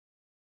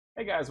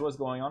Hey guys, what's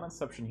going on?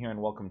 Inception here,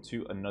 and welcome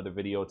to another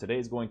video. Today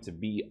is going to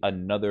be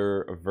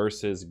another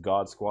versus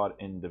God Squad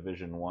in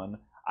Division 1.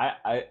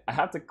 I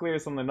have to clear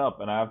something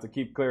up, and I have to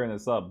keep clearing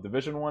this up.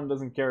 Division 1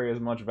 doesn't carry as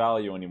much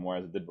value anymore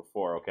as it did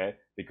before, okay?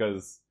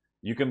 Because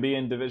you can be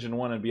in Division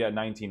 1 and be at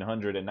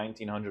 1900, and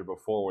 1900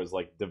 before was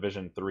like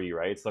Division 3,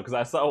 right? So, because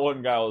I saw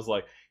one guy was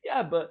like,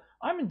 yeah, but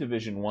I'm in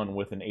Division 1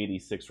 with an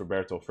 86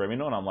 Roberto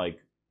Firmino, and I'm like,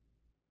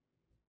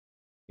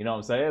 you know what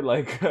I'm saying?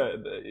 Like,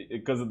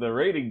 because of the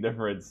rating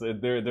difference,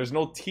 there's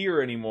no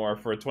tier anymore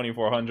for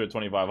 2400,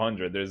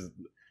 2500.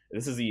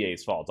 This is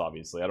EA's fault,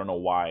 obviously. I don't know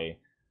why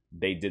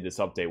they did this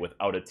update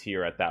without a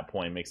tier at that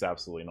point. It makes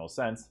absolutely no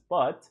sense.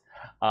 But,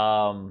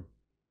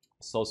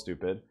 so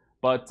stupid.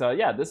 But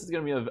yeah, this is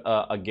gonna be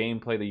a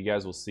gameplay that you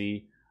guys will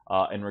see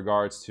in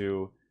regards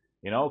to,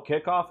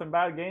 kickoff and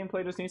bad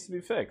gameplay just needs to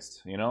be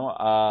fixed.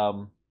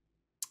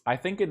 I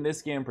think in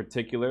this game in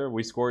particular,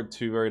 we scored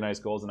two very nice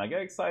goals, and I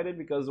get excited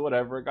because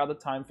whatever, got the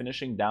time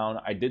finishing down.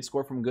 I did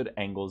score from good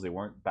angles; they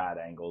weren't bad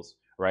angles,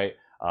 right?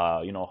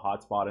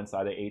 Hot spot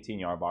inside the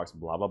 18-yard box,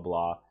 blah blah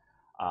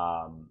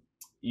blah.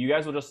 You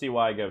guys will just see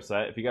why I get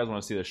upset. If you guys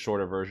want to see the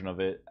shorter version of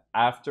it,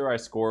 after I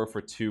score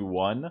for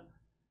 2-1,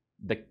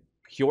 the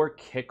pure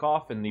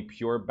kickoff and the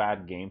pure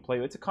bad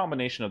gameplay, it's a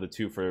combination of the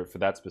two for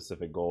that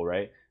specific goal,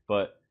 right?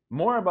 But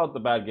more about the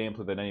bad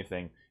gameplay than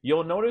anything.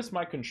 You'll notice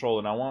my control,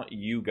 and I want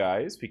you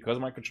guys, because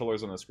my controller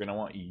is on the screen, I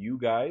want you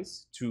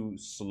guys to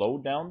slow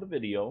down the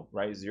video,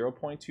 right?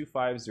 0.25,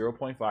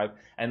 0.5,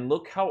 and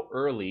look how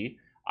early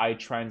I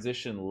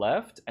transition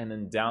left and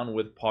then down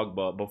with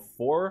Pogba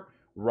before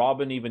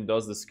Robin even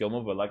does the skill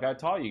move. But like I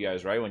taught you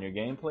guys, right? When your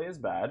gameplay is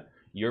bad,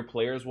 your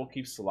players will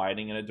keep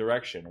sliding in a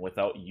direction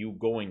without you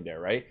going there,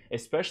 right?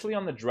 Especially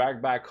on the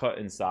drag back cut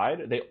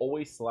inside, they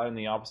always slide in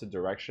the opposite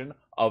direction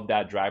of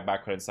that drag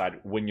back cut inside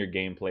when your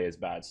gameplay is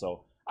bad.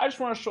 So I just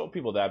want to show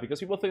people that because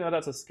people think that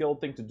that's a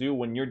skilled thing to do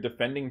when you're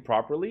defending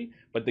properly,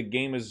 but the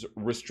game is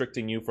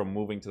restricting you from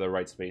moving to the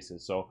right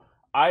spaces. So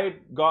I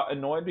got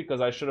annoyed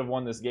because I should have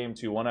won this game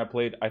too. When I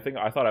played, I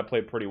thought I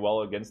played pretty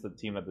well against the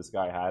team that this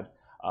guy had.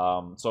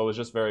 So it was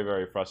just very,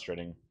 very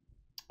frustrating.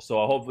 So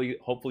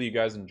hopefully you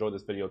guys enjoyed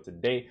this video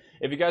today.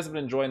 If you guys have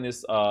been enjoying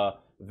this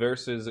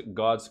versus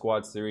God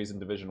Squad series in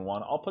Division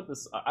 1, I'll put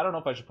this, I don't know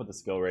if I should put the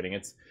skill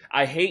rating.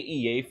 I hate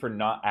EA for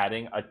not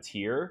adding a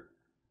tier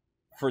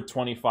for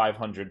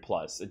 2500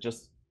 plus. It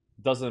just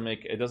doesn't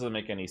make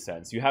any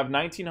sense. You have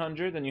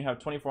 1900 and you have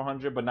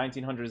 2400, but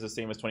 1900 is the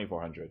same as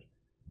 2400.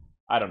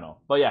 I don't know.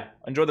 But yeah,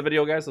 enjoy the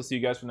video, guys. I'll see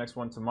you guys for the next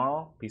one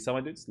tomorrow. Peace out,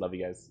 my dudes. Love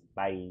you guys.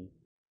 Bye.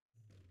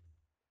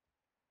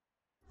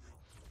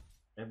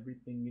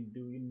 Everything you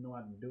do, you know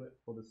I do it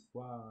for the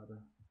squad.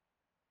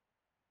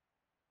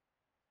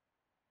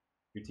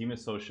 Your team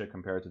is so shit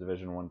compared to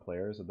Division 1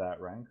 players at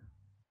that rank.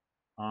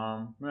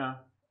 Yeah.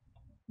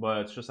 But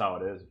it's just how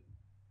it is.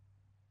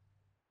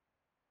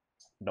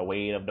 The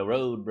way of the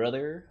road,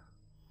 brother.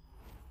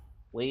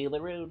 Way of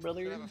the road,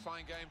 brother. We'll have a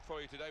fine game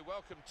for you today.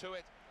 Welcome to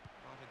it.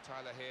 Martin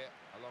Tyler here,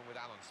 along with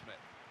Alan Smith.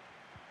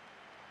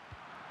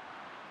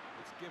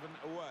 It's given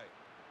away.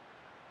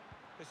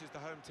 This is the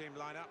home team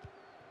lineup.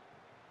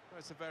 Well,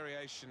 it's a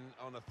variation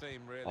on a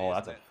theme, really. Oh,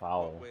 that's a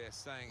foul. What we're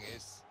saying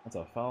is that's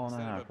a foul and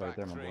a half right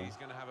there, my boy. He's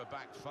going to have a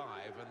back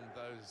five, and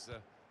those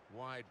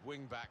wide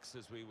wing backs,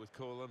 as we would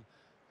call them,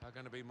 are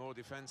going to be more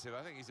defensive.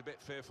 I think he's a bit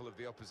fearful of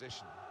the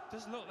opposition.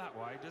 Does look that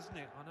way, doesn't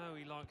it? I know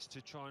he likes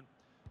to try and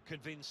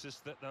convince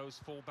us that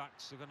those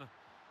full-backs are going to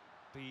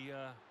be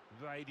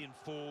raiding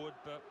forward,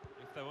 but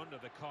if they're under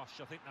the cosh,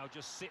 I think they'll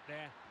just sit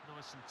there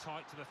nice and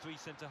tight to the three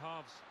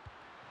centre-halves.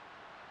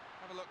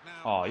 Have a look now.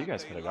 Oh, you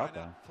guys could have got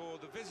that.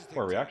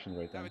 Poor reactions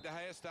right there. David De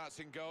Gea starts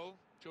in goal.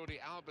 Jordi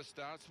Alba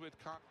starts with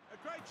a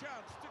great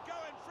chance to go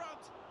in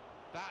front.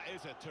 That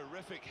is a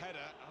terrific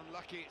header.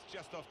 Unlucky it's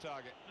just off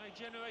target. He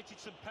generated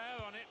some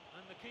power on it,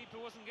 and the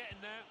keeper wasn't getting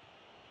there.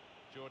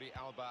 Jordi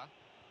Alba.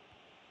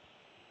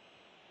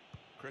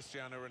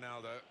 Cristiano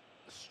Ronaldo,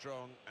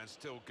 strong and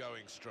still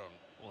going strong.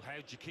 Well, how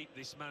do you keep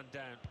this man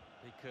down?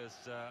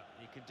 Because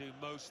he can do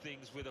most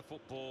things with a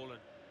football, and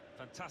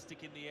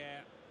fantastic in the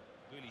air.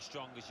 Really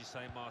strong, as you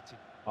say, Martin.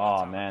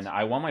 Oh man,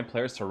 I want my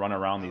players to run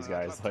around these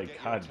guys.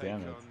 Like, god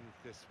damn it.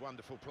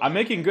 I'm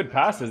making good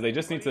passes. They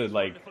just need to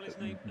like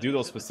do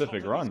those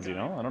specific runs, you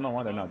know? I don't know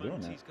why they're not doing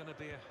that. He's going to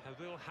be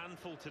a real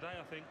handful today,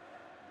 I think.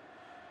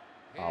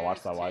 Oh,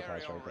 watch that wide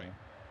pass right there. And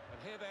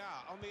here they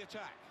are on the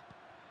attack.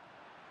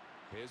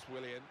 Here's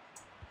Willian.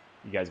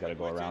 You guys got to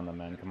go around them,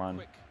 man. Come on.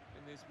 Quick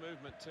in his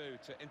movement too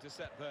to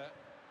intercept there.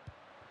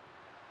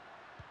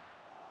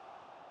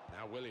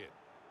 Now Willian.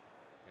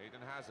 Eden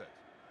Hazard.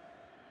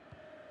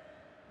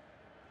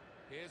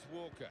 Here's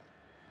Walker.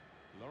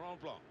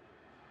 Laurent Blanc.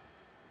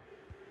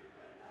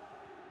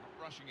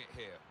 Not rushing it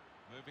here.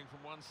 Moving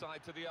from one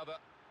side to the other.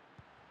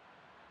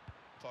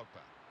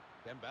 Pogba.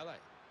 Dembele.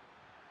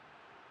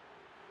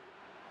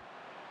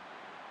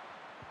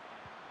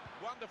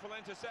 Wonderful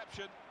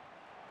interception.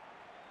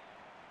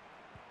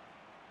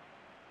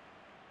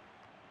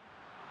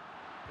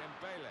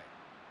 Dembele.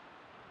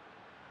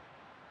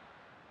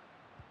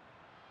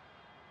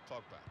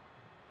 Pogba.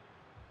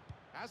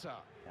 Hazard.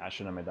 Yeah, I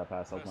shouldn't have made that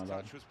pass. That was First my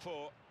bad. touch was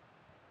poor.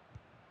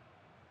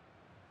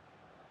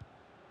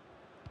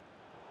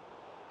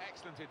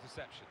 Excellent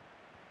interception.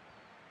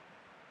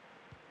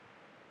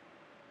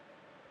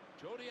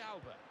 Jordi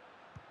Alba.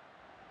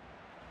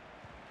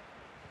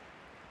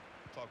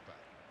 Pogba.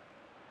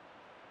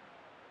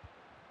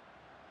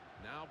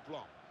 Now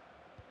Blanc.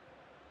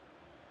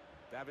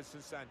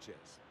 Davinson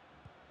Sanchez.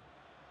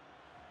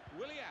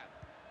 Willian.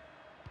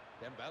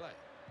 Dembele.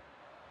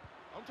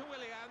 On to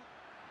Willian.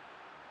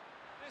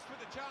 This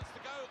with a chance to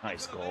go.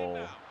 Nice into the lead goal.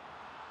 now.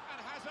 And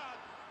Hazard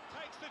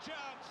takes the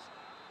chance.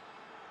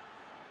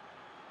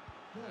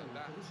 And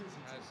that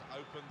has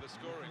opened the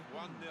scoring.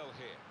 1-0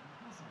 here.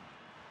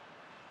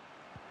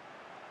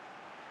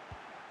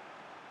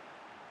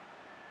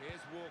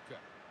 Here's Walker.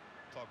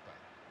 Pogba.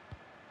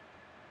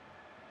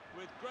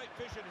 With great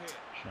vision here.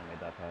 Shouldn't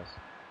have made that pass.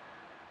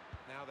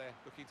 Now they're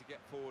looking to get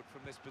forward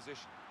from this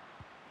position.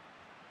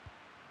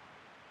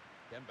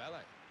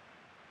 Dembele.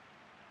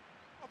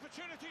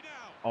 Opportunity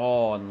now.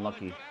 Oh, Well,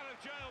 unlucky. they've got out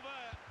of jail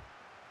there.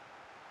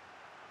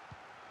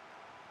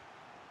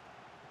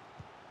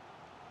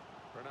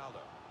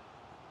 Ronaldo.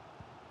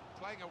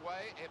 Playing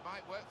away, it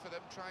might work for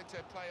them, trying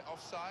to play it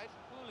offside.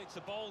 Well, it's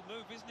a bold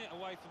move, isn't it,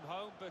 away from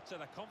home, but they're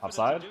confident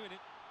Offside? in doing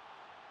it.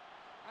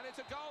 And it's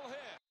a goal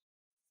here.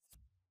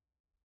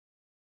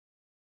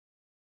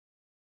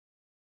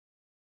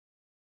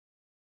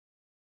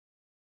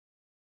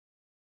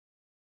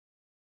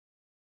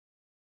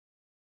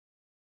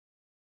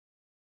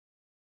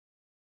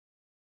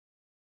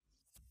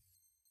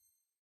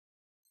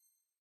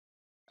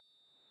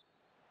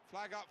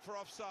 Flag up for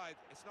offside.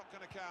 It's not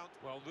going to count.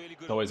 Well, really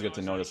good. It's always good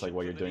to notice like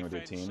what you're doing with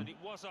your defense, team. and it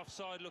was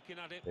offside looking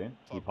at it. See?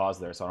 He paused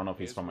there, so I don't know if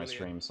he's Here's from my Willian.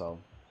 stream, so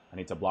I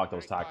need to block those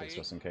Eric tactics Bailly.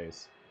 just in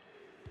case.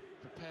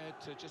 Prepared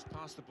to just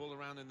pass the ball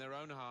around in their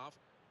own half,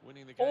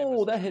 winning the game.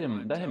 Oh, as the that hit him.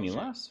 scoreline That hit me tells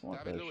you. last.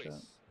 What David the Luiz. shit?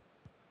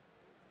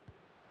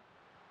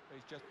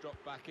 He's just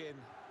dropped back in,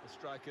 the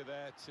striker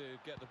there to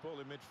get the ball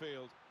in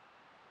midfield.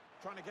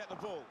 Trying to get the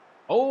ball.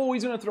 Oh,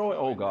 he's gonna throw it.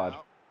 Oh Going god.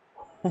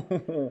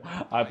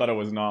 now. I thought it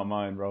was not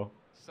mine, bro.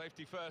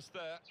 Safety first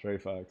there.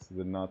 Straight facts.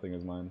 Did not think it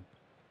was mine.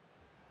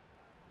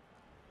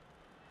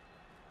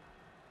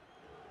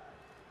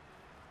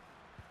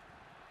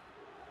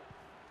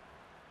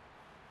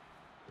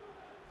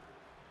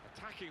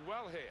 Attacking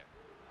well here.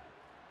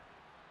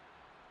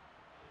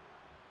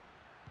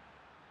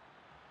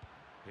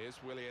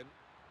 Here's Willian.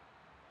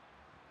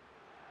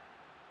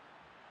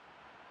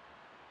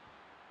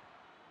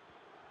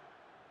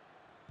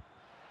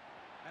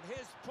 And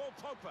here's Paul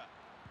Pogba.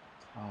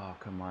 Oh,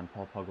 come on.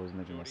 Paul Pogba was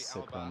making a Jordi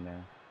sick Alba. run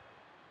there.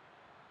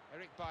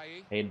 Eric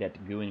Bailly. Hate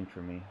that gooing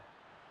for me.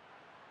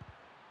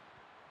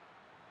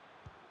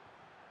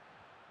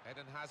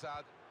 Eden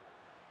Hazard.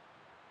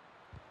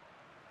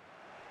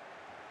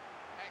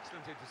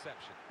 Excellent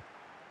interception.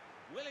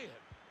 Willian.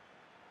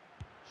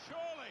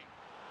 Surely.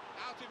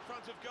 Out in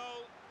front of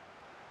goal.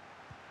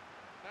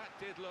 That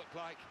did look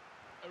like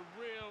a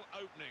real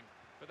opening,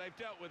 but they've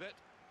dealt with it.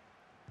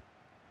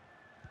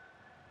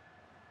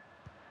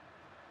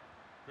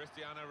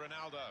 Cristiano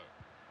Ronaldo.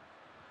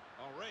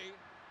 Henry.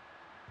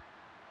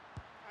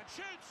 And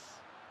shoots.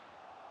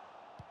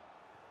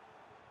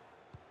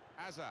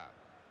 Hazard.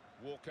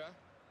 Walker.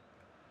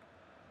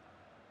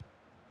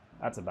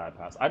 That's a bad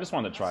pass. I just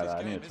wanted to try That's that.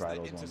 I his need to try game,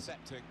 those isn't it? ones.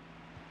 Intercepting.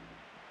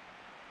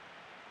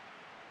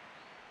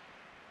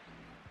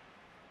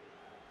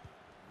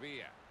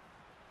 Villa.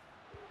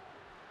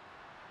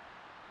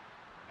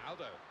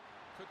 Ronaldo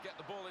could get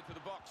the ball into the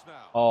box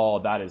now. Oh,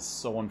 that is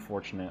so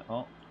unfortunate.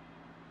 Oh.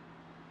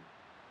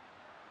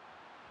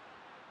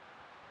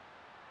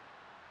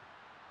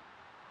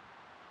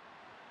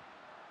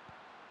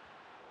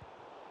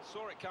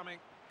 Saw it coming,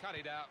 cut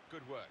it out,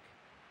 good work.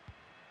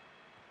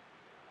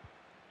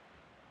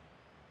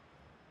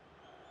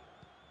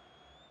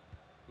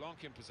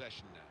 Blanc in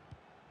possession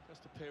now.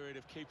 Just a period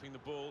of keeping the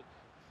ball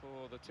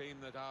for the team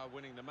that are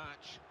winning the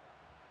match.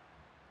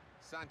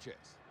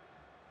 Sanchez.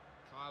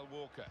 Kyle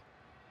Walker.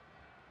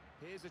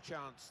 Here's a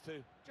chance to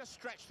just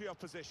stretch the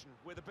opposition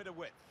with a bit of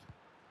width.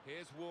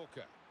 Here's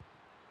Walker.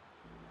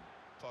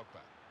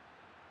 Pogba.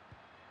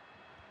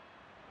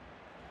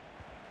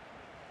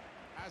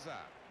 Hazard.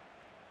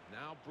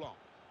 Now Blanc.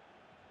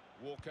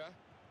 Walker.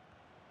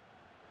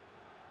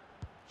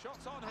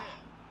 Shots on here.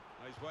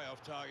 Oh, he's way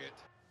off target.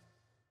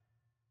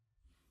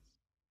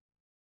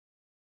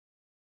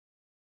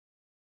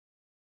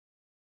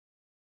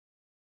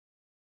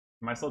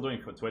 Am I still doing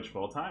Twitch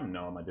full time?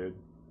 No, my dude.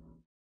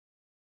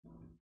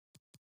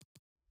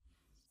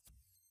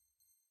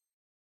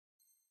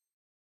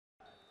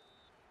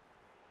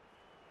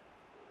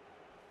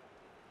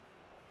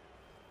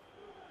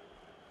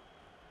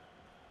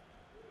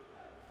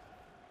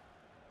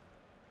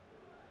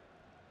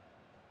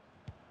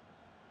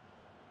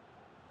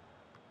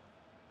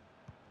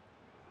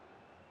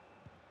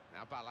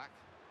 Now Ballack.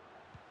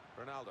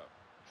 Ronaldo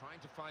trying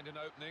to find an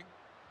opening.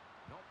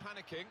 Not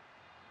panicking.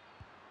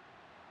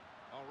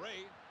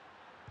 Henry.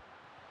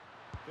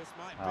 This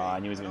might be I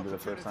knew he was an going to do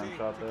the first time opportunity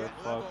shot to there. get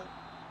Fuck. level.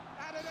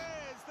 And it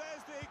is!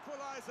 There's the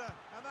equaliser.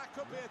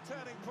 That could be a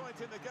turning point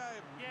in the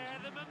game. Yeah,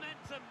 the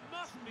momentum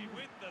must be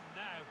with them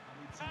now.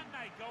 Can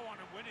they go on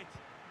and win it?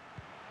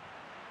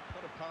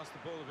 Got to pass the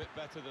ball a bit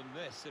better than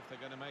this if they're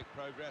going to make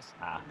progress.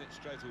 Winning it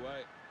straight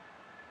away.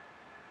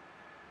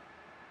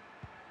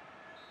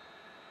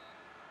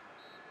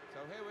 So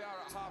here we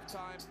are at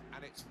half-time,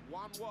 and it's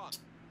 1-1.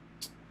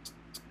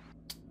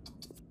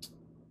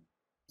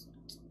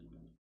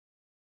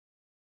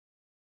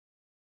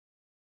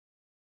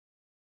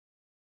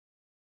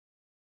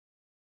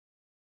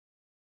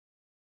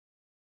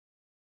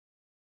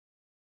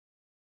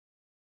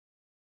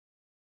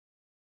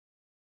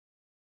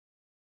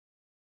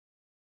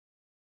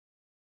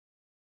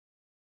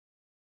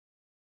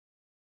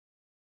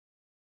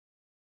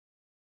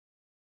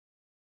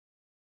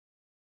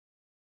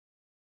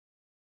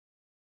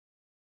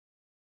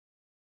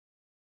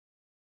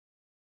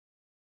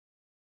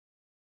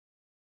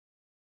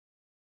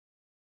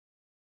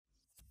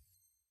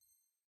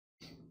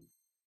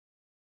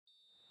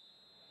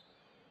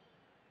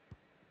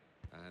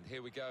 And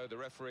here we go, the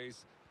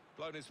referee's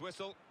blown his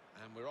whistle,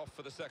 and we're off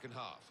for the second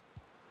half.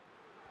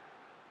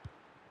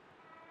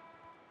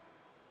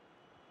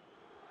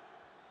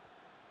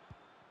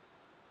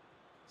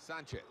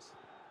 Sanchez.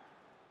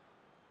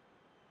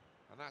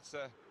 And that's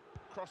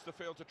across the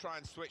field to try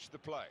and switch the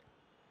play.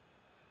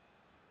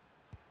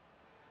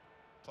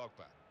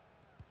 Pogba.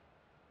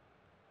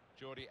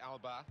 Jordi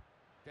Alba.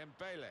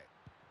 Dembele.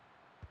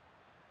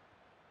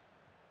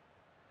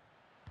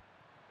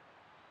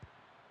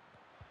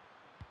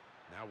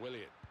 Now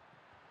Willian.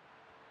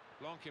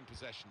 Blanc in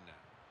possession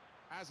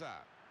now.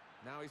 Hazard.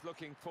 Now he's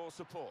looking for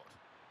support.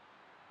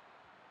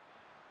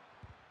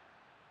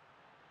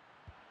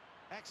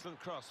 Excellent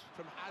cross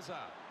from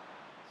Hazard.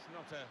 It's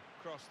not a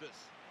cross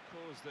that's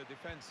caused the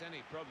defence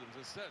any problems,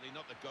 and certainly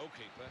not the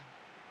goalkeeper.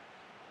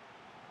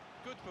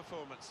 Good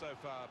performance so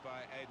far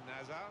by Eden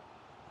Hazard.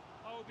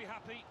 I will be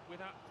happy with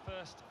that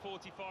first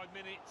 45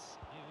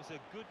 minutes. It was a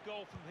good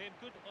goal from him.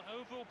 Good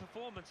overall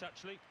performance,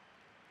 actually.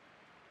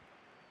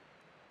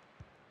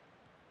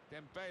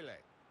 Dembele.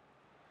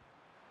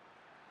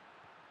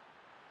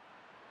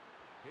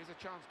 Here's a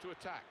chance to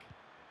attack.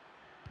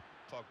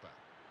 Pogba.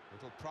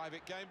 Little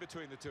private game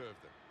between the two of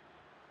them.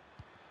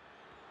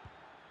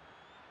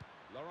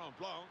 Laurent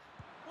Blanc.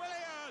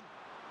 Willian!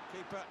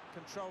 Keeper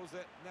controls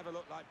it, never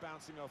looked like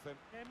bouncing off him.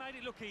 Yeah, made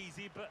it look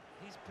easy, but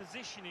his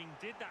positioning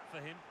did that for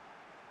him.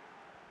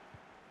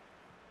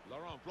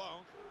 Laurent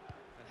Blanc.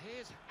 And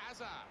here's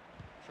Hazard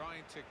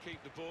trying to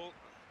keep the ball.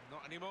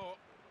 Not anymore.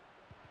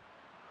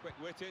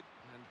 Quick-witted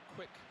and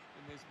quick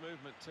in his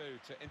movement too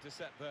to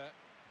intercept there.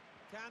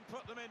 Can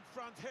put them in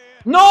front here.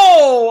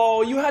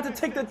 No! You had to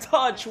take the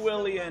touch,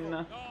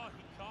 Willian.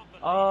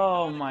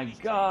 Oh my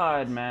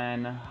god,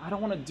 man. I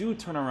don't want to do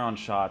turnaround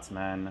shots,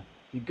 man.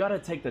 You gotta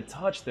take the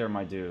touch there,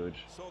 my dude.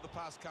 Saw the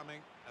pass coming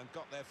and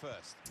got there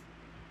first.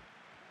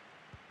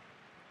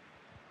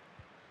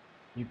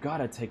 You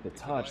gotta take the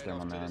touch there,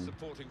 my man.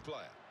 Supporting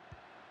player.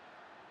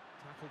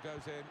 Tackle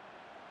goes in.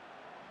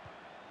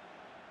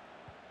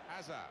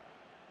 Hazard.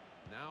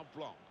 Now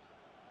Blanc.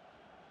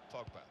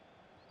 Pogba.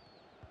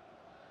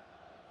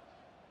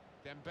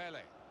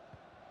 Dembele.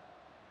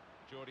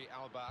 Jordi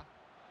Alba.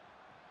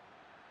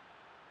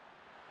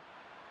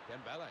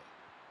 Dembele.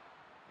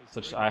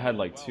 I had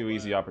like two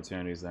easy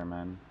opportunities there,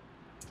 man.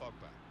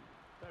 Pogba.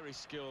 Very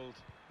skilled.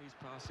 These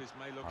passes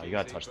may look you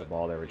gotta touch the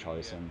ball there,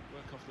 Richarlison.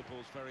 Work off the ball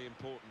is very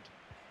important.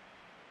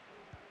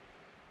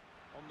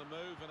 On the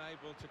move and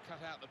able to cut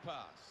out the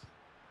pass.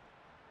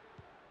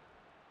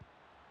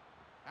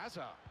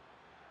 Hazard.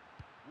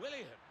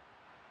 Willian.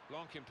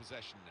 Blanc in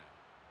possession now.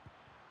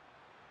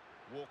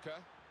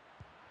 Walker.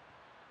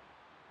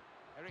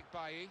 Eric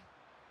Bailly.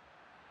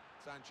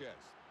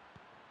 Sanchez.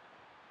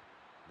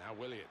 Now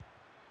Willian.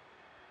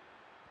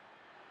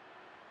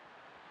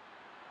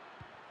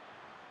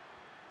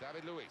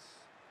 David Luiz.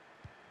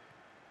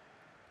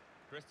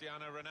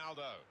 Cristiano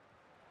Ronaldo.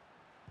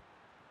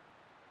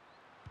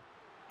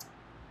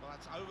 Well,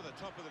 that's over the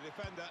top of the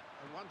defender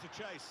and one to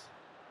chase.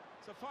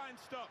 It's a fine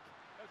stop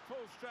at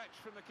full stretch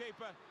from the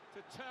keeper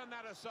to turn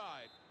that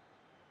aside.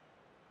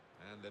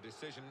 And the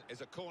decision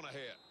is a corner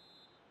here.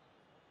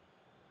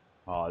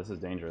 Oh, this is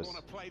dangerous.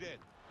 Corner played in.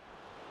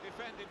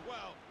 Defended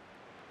well.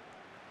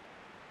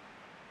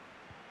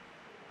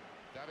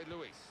 David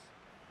Luiz.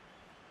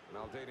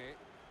 Maldini.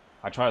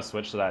 I try to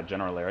switch to that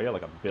general area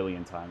like a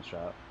billion times,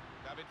 chat.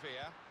 David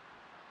Villa.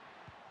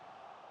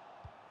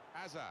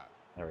 Hazard.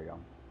 There we go.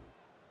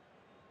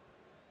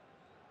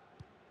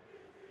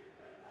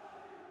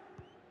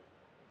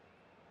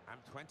 And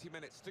 20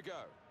 minutes to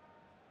go.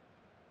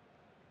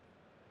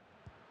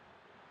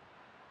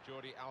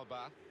 Jordi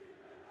Alba.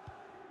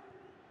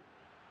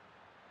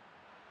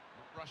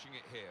 Not rushing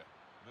it here.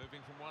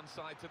 Moving from one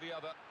side to the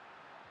other.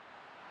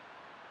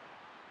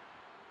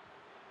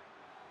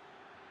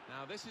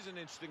 Now this is an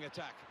interesting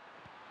attack.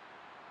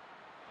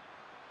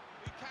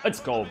 Let's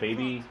go,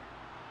 baby.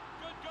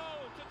 Good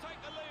goal to take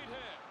the lead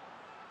here.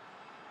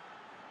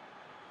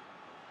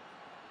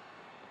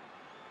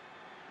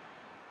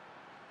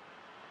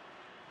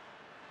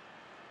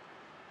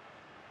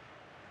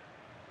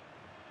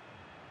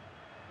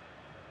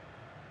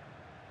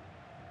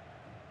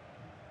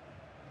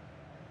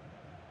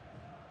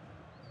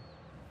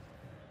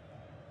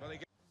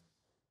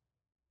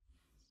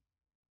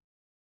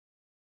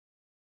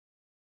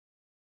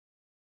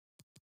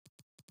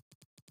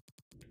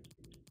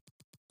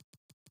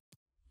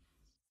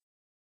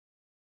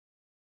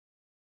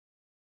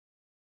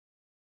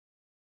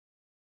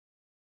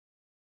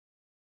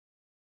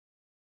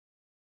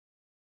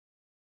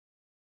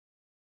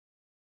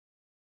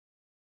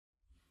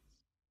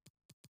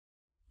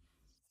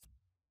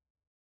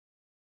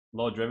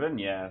 Low driven,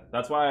 yeah.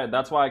 That's why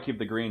I keep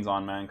the greens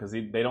on, man, because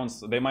they don't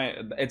they might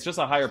it's just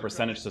a higher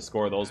percentage to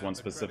score those ones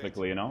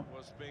specifically, you know.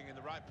 Was being in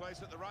the right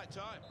place at the right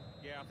time.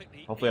 Yeah, I think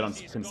the Hopefully I don't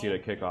easiest concede a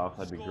goal kickoff.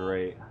 That'd be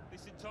great.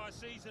 this entire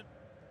season.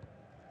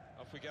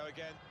 Off we go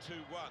again, 2-1.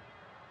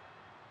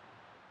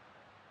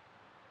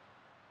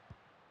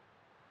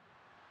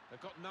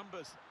 They've got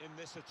numbers in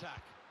this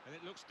attack, and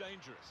it looks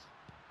dangerous.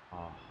 Oh.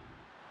 Now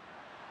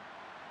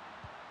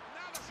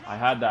the shot. I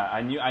had that.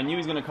 I knew he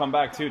was gonna come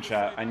back too,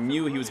 chat. I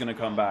knew he was gonna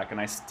come back, and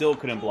I still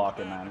couldn't block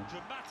it, man.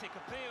 Dramatic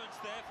appearance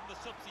there from the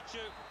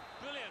substitute.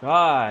 Brilliant.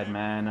 God,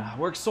 man, I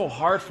worked so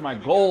hard for my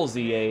goals,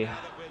 EA. Now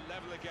that we're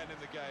level again in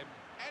the game,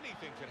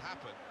 anything could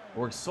happen.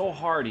 Worked so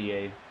hard,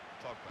 EA.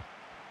 Pogba.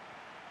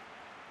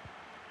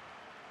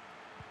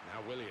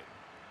 Now Willian.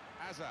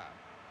 Hazard.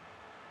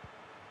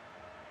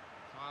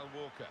 Kyle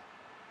Walker.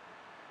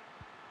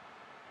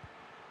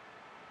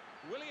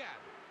 Willian.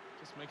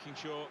 Just making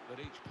sure that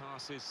each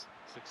pass is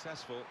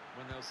successful.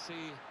 When they'll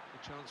see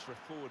the chance for a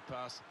forward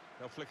pass,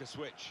 they'll flick a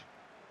switch.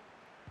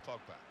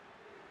 Pogba.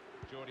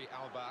 Jordi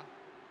Alba.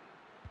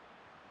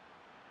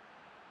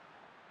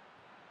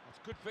 That's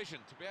good vision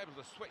to be able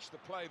to switch the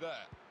play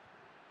there.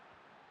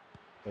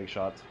 Big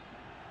shot. It's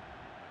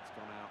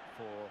gone out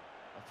for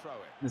a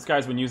throw-in. This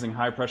guy's been using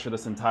high pressure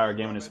this entire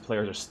game, and his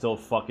players are still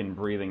fucking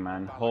breathing,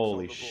 man.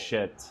 Holy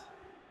shit.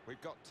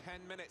 We've got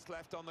 10 minutes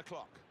left on the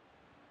clock.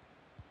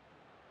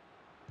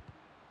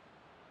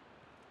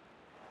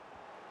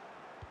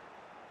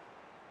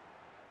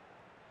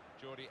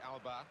 Jordi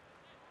Alba.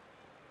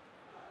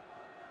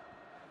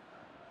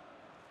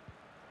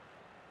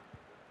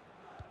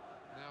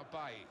 Now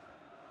Bailly.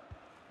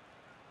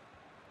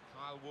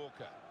 Kyle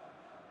Walker.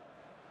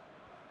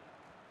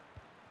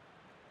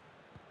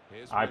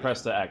 Here's I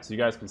pressed the X. You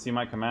guys can see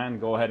my command.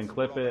 Go ahead and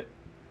clip it.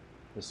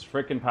 Just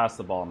freaking pass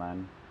the ball,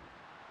 man.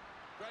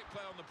 Great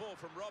play on the ball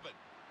from Robin.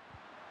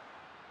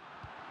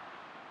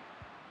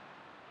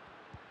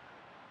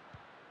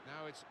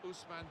 Now it's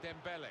Ousmane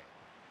Dembele.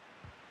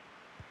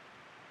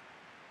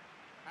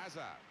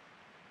 Hazard.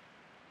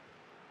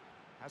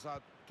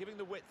 Hazard giving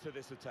the width to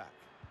this attack.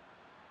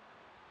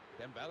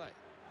 Dembele.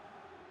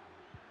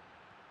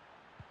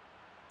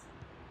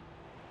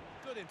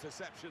 Good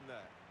interception there.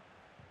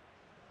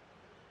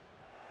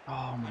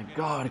 Oh my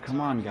god,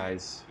 come on,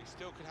 guys. We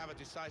still could have a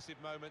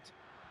decisive moment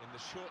in the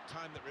short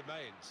time that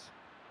remains.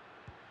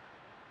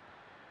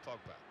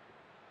 Pogba.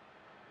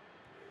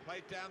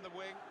 Played down the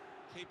wing,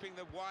 keeping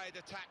the wide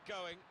attack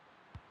going.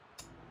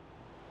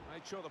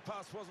 Made sure the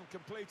pass wasn't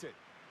completed.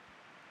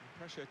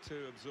 Pressure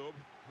to absorb,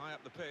 high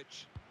up the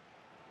pitch.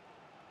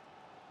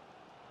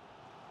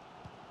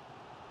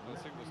 The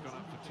signal's gone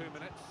up for 2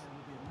 minutes.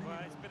 Well,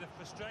 it's been a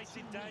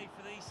frustrating day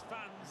for these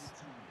fans.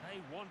 They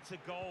want a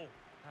goal.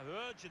 They're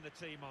urging the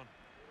team on.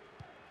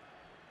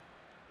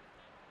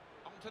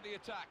 On to the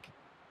attack.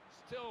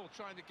 Still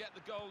trying to get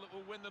the goal that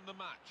will win them the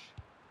match.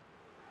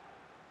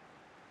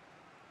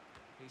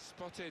 He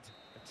spotted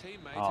a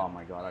teammate. Oh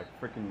my god,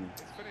 I freaking...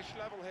 It's finished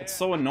level here. It's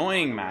so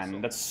annoying,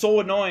 man. That's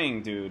so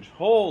annoying, dude.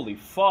 Holy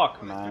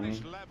fuck, man.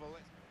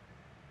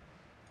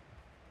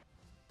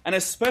 And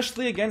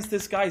especially against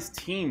this guy's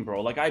team,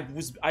 bro. Like,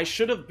 I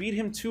should have beat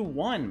him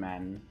 2-1,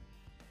 man.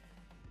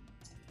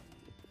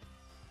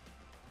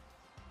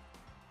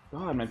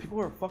 God, man, people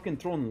are fucking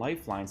throwing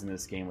lifelines in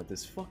this game with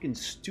this fucking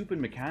stupid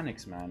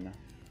mechanics, man.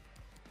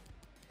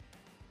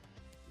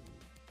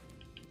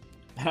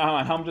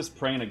 I'm just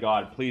praying to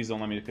God, please don't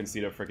let me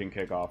concede a freaking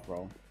kickoff,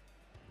 bro.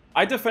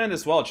 I defended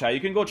this well, chat. You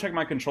can go check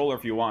my controller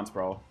if you want,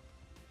 bro.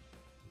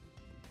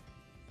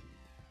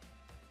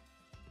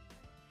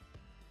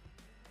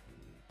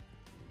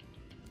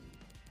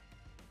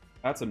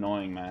 That's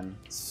annoying, man.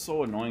 It's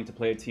so annoying to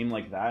play a team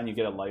like that and you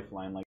get a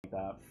lifeline like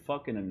that.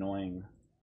 Fucking annoying.